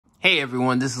Hey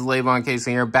everyone, this is lavoncason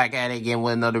here, back at it again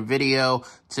with another video.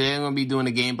 Today I'm going to be doing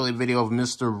a gameplay video of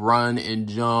Mr. Run and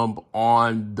Jump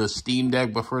on the Steam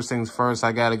Deck. But first things first,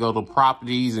 I got to go to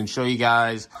properties and show you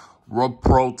guys what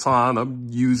Proton I'm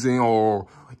using, or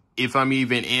if I'm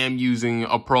even am using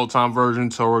a Proton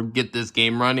version to get this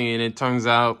game running. And it turns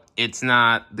out it's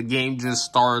not. The game just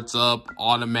starts up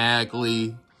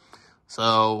automatically.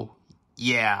 So,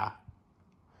 yeah.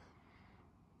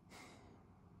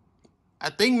 I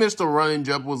think Mr. Run and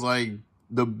Jump was like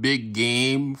the big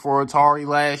game for Atari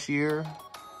last year.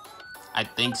 I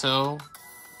think so.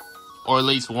 Or at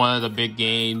least one of the big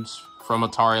games from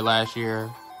Atari last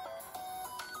year.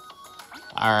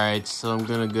 Alright, so I'm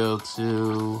gonna go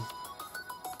to...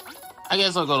 I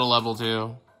guess I'll go to level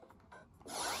 2.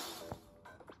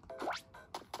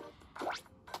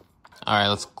 Alright,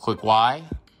 let's click Y.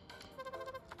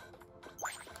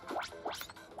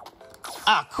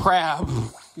 Ah, crap!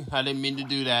 I didn't mean to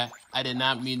do that. I did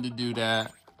not mean to do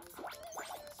that.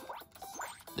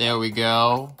 There we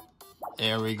go.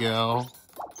 There we go.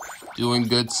 Doing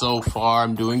good so far.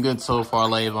 I'm doing good so far,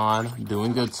 Lavon. I'm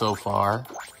doing good so far.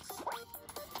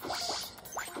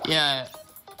 Yeah.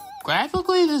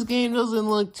 Graphically, this game doesn't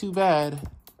look too bad.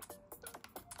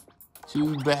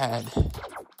 Too bad.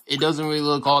 It doesn't really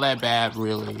look all that bad,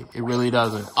 really. It really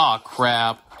doesn't. Aw,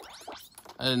 crap.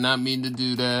 I did not mean to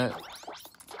do that.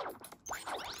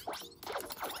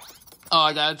 Oh,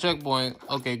 I got a checkpoint.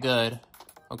 Okay, good.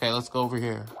 Okay, let's go over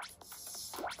here.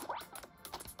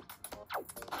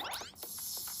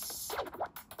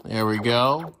 There we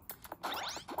go.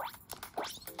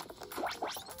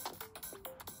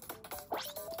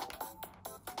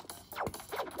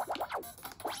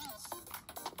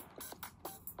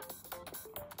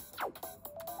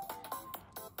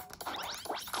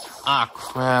 Ah,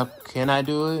 crap. Can I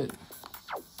do it?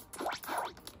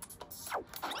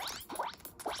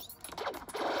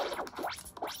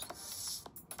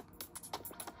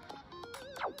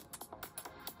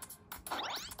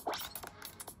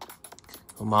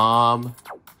 Come on.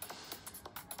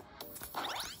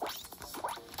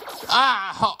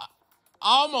 Ah!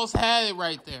 Almost had it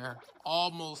right there.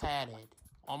 Almost had it.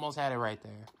 Almost had it right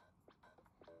there.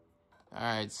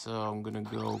 Alright, so I'm gonna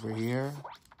go over here.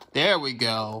 There we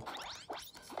go.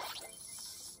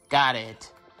 Got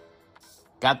it.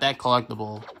 Got that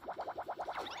collectible.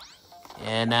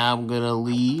 And now I'm gonna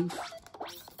leave.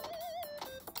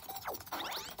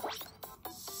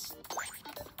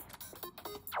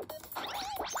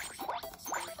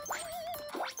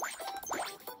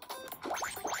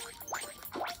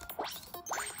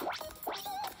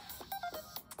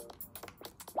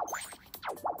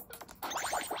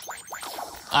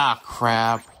 Ah,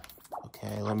 crap.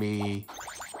 Okay, let me...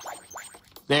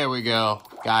 There we go.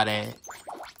 Got it.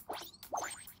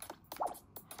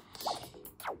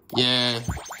 Yeah.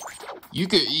 You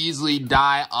could easily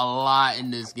die a lot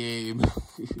in this game.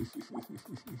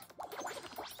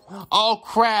 Oh,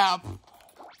 crap.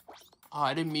 Oh,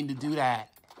 I didn't mean to do that.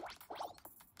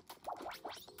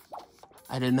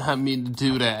 I did not mean to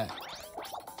do that.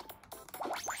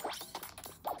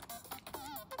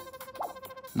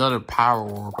 Another power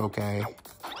orb, okay.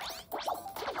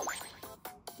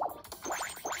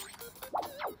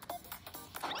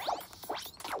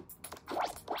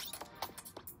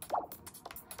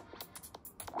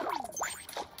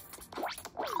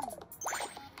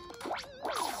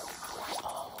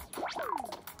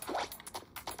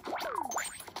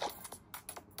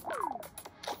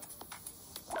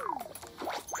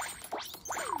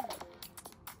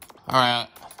 Alright.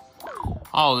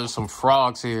 Oh, there's some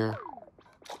frogs here.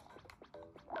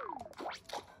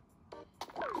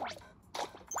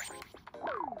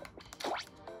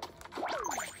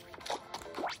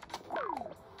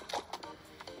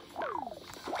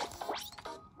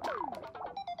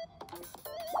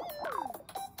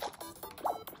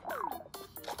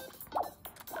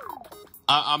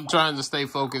 I'm trying to stay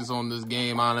focused on this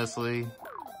game, honestly.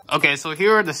 Okay, so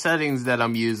here are the settings that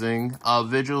I'm using.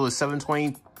 Visual is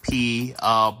 720p,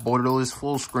 borderless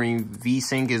full screen,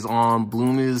 VSync is on,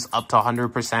 bloom is up to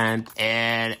 100%,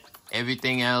 and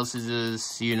everything else is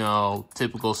just, you know,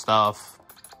 typical stuff.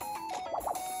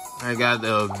 I got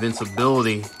the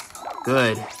invincibility.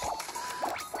 Good.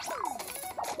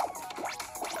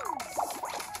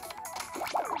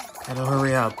 Gotta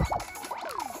hurry up.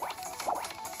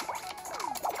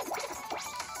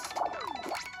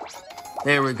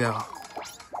 There we go.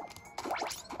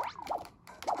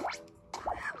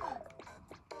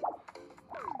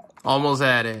 Almost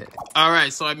had it.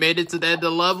 Alright, so I made it to the end of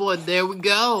the level, and there we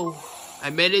go.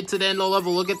 I made it to the end of the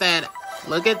level. Look at that.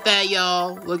 Look at that,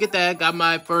 y'all. Look at that. Got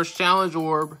my first challenge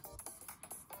orb.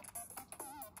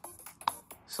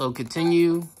 So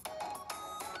continue.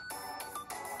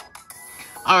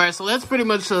 Alright, so that's pretty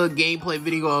much a gameplay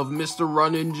video of Mr.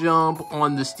 Run and Jump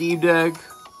on the Steam Deck.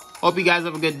 Hope you guys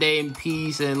have a good day in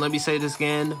peace, and let me say this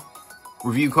again.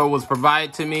 Review code was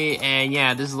provided to me, and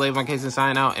yeah, this is lavoncason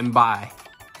signing out, and bye.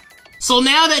 So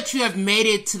now that you have made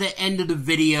it to the end of the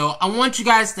video, I want you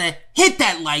guys to hit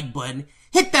that like button,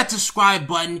 hit that subscribe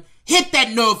button, hit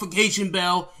that notification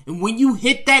bell, and when you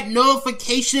hit that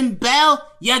notification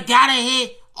bell, you gotta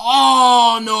hit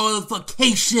all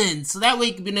notifications, so that way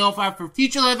you can be notified for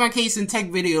future lavoncason tech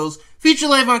videos, future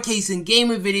lavoncason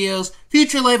gaming videos,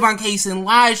 future lavoncason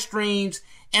live streams,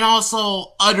 and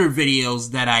also other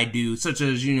videos that I do, such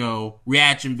as, you know,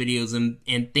 reaction videos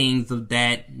and things of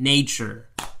that nature.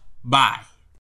 Bye.